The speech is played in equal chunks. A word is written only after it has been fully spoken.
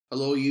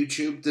Hello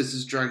YouTube, this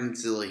is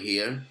Dragonzilla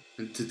here,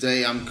 and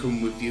today I'm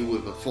coming with you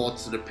with a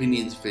thoughts and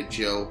opinions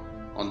video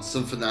on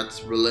something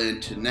that's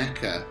related to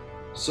NECA.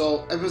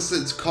 So ever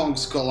since Kong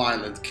Skull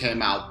Island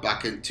came out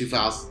back in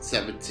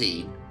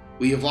 2017,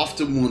 we have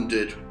often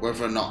wondered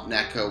whether or not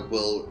NECA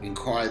will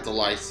acquire the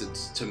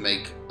license to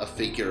make a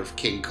figure of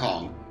King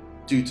Kong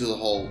due to the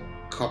whole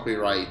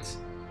copyright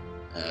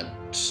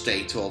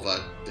state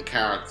over the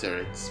character.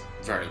 It's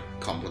very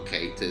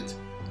complicated.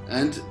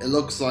 And it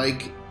looks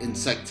like in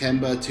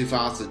September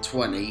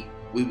 2020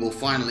 we will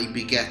finally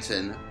be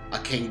getting a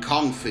King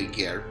Kong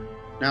figure.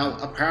 Now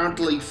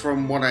apparently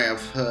from what I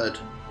have heard,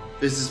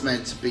 this is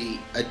meant to be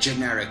a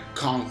generic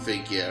Kong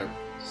figure,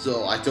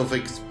 so I don't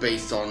think it's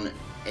based on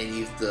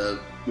any of the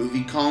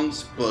movie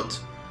Kongs,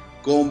 but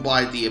going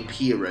by the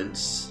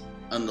appearance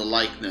and the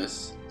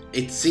likeness,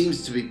 it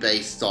seems to be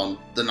based on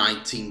the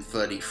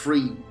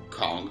 1933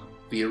 Kong,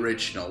 the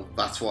original.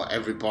 That's what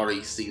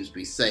everybody seems to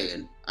be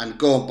saying. And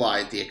going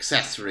by the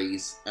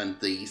accessories and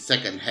the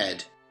second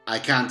head, I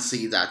can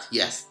see that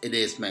yes, it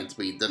is meant to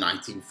be the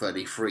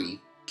 1933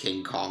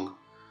 King Kong.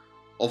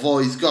 Although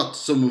he's got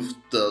some of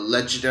the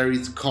legendary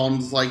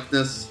Kong's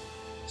likeness,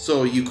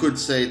 so you could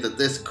say that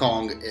this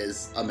Kong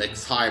is a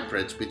mixed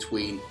hybrid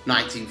between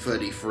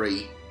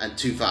 1933 and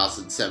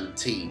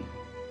 2017.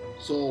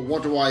 So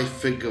what do I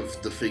think of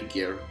the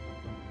figure?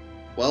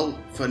 Well,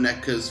 for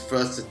NECA's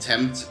first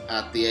attempt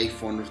at the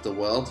 8th wonder of the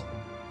world,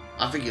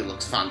 I think it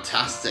looks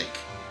fantastic.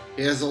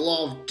 He has a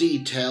lot of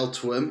detail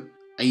to him,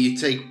 and you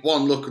take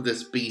one look at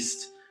this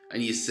beast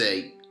and you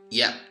say,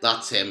 yep,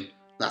 that's him,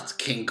 that's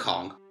King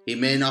Kong. He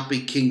may not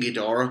be King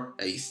Ghidorah,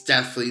 and he's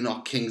definitely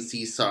not King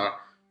Caesar,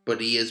 but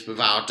he is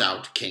without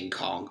doubt King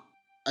Kong.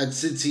 And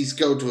since he's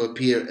going to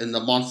appear in the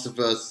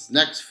MonsterVerse's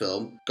next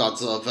film,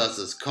 Godzilla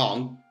vs.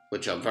 Kong,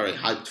 which I'm very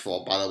hyped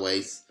for by the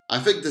way, I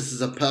think this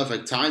is a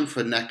perfect time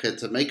for NECA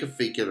to make a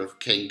figure of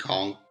King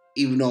Kong,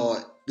 even though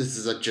this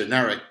is a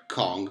generic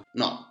Kong,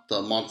 not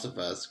the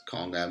MonsterVerse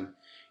Kong.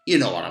 You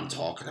know what I'm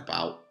talking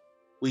about.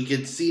 We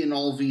can see in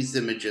all these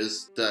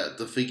images that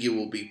the figure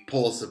will be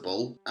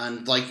posable,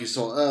 and like you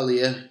saw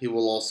earlier, he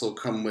will also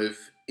come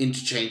with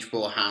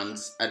interchangeable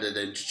hands and an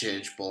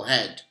interchangeable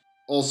head.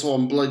 Also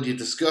on Bloody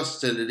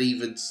Disgusting, it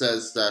even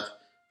says that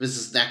this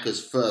is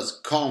NECA's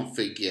first Kong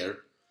figure,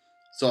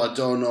 so I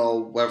don't know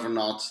whether or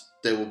not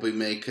they will be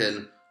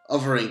making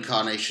other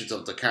incarnations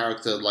of the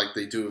character like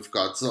they do with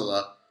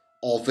Godzilla,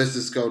 or this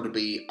is going to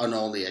be an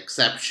only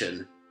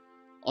exception.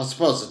 I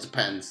suppose it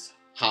depends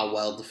how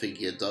well the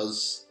figure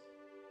does.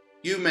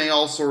 You may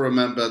also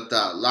remember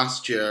that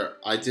last year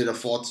I did a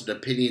thoughts and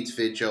opinions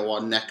video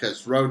on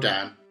NECA's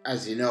Rodan.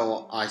 As you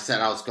know, I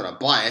said I was going to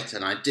buy it,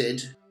 and I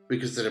did,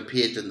 because it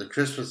appeared in the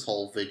Christmas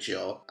haul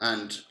video,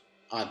 and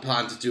I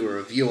plan to do a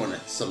review on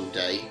it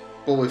someday.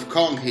 But with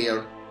Kong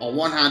here, on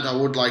one hand I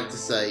would like to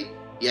say,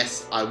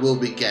 yes, I will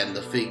be getting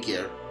the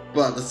figure,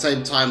 but at the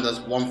same time there's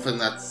one thing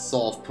that's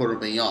sort of putting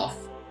me off.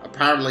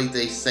 Apparently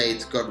they say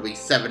it's going to be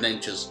 7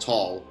 inches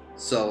tall,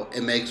 so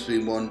it makes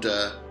me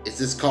wonder, is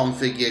this Kong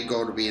figure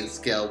going to be in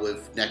scale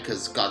with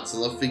NECA's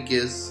Godzilla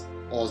figures,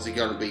 or is it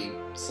going to be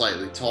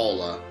slightly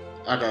taller?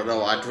 I don't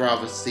know, I'd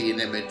rather see an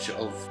image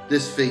of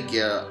this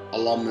figure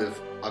along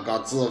with a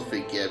Godzilla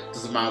figure,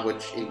 doesn't matter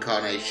which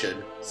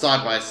incarnation,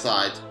 side by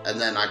side, and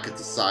then I could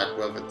decide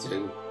whether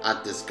to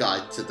add this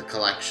guy to the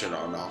collection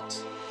or not.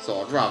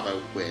 So I'd rather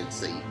wait and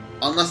see.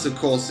 Unless of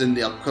course in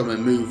the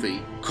upcoming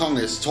movie, Kong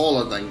is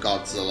taller than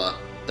Godzilla,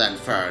 then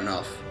fair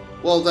enough.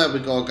 Well, there we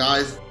go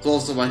guys,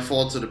 those are my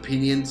thoughts and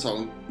opinions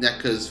on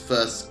NECA's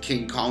first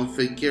King Kong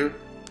figure.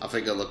 I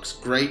think it looks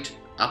great,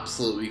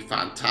 absolutely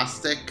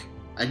fantastic.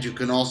 And you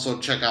can also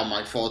check out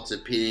my thoughts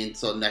and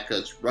opinions on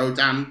NECA's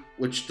Rodan,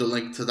 which the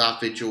link to that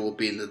video will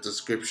be in the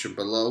description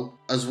below,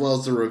 as well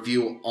as a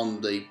review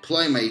on the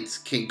Playmates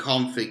King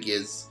Kong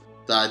figures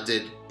that I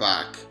did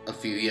back a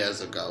few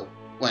years ago,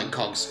 when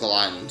Kong Skull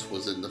Island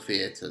was in the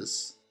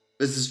theatres.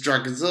 This is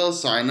Dragonzilla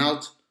signing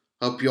out.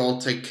 Hope you all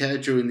take care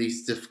during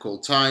these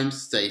difficult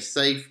times, stay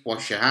safe,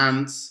 wash your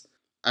hands,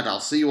 and I'll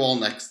see you all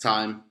next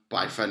time.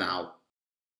 Bye for now.